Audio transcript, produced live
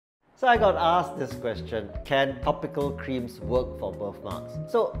So I got asked this question, can topical creams work for birthmarks?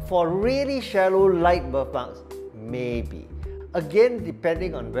 So for really shallow, light birthmarks, maybe. Again,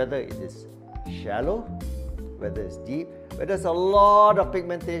 depending on whether it is shallow, whether it's deep, whether there's a lot of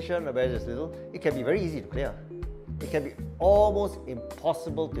pigmentation or whether there's little, it can be very easy to clear. It can be almost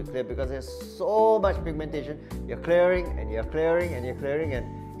impossible to clear because there's so much pigmentation. You're clearing and you're clearing and you're clearing and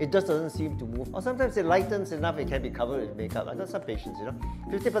it just doesn't seem to move. Or sometimes it lightens enough, it can be covered with makeup. I got some patients,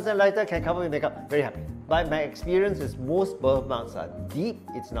 50% lighter, can cover with makeup, very happy. But my experience is most birthmarks are deep,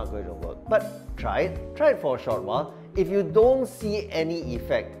 it's not going to work. But try it for a short while. If you don't see any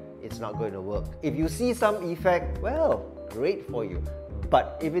effect, it's not going to work. If you see some effect, well, great for you.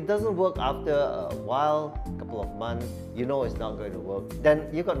 But if it doesn't work after a while, a couple of months, you know it's not going to work, then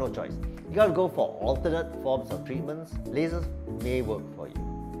you've got no choice. You got to go for alternate forms of treatments. Lasers may work for you.